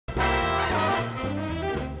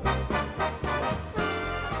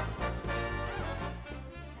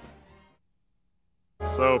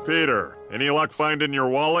So, Peter, any luck finding your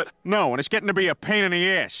wallet? No, and it's getting to be a pain in the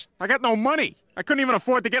ass. I got no money. I couldn't even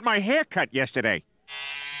afford to get my hair cut yesterday.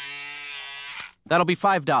 That'll be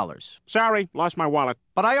 $5. Sorry, lost my wallet.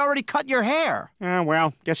 But I already cut your hair.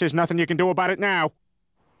 Well, guess there's nothing you can do about it now.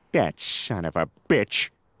 That son of a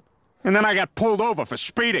bitch. And then I got pulled over for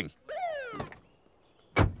speeding.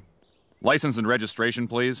 License and registration,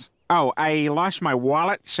 please. Oh, I lost my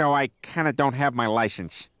wallet, so I kind of don't have my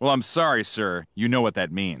license. Well, I'm sorry, sir. You know what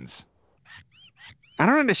that means. I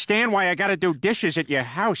don't understand why I gotta do dishes at your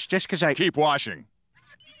house just 'cause I... Keep washing.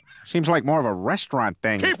 Seems like more of a restaurant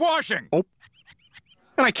thing. Keep washing! Oh.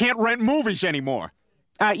 And I can't rent movies anymore.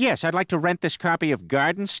 Yes, I'd like to rent this copy of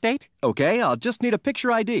Garden State. Okay, I'll just need a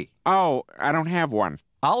picture ID. Oh, I don't have one.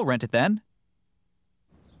 I'll rent it then.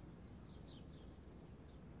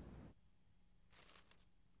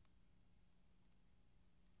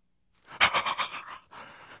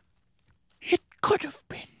 It could have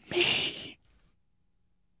been me.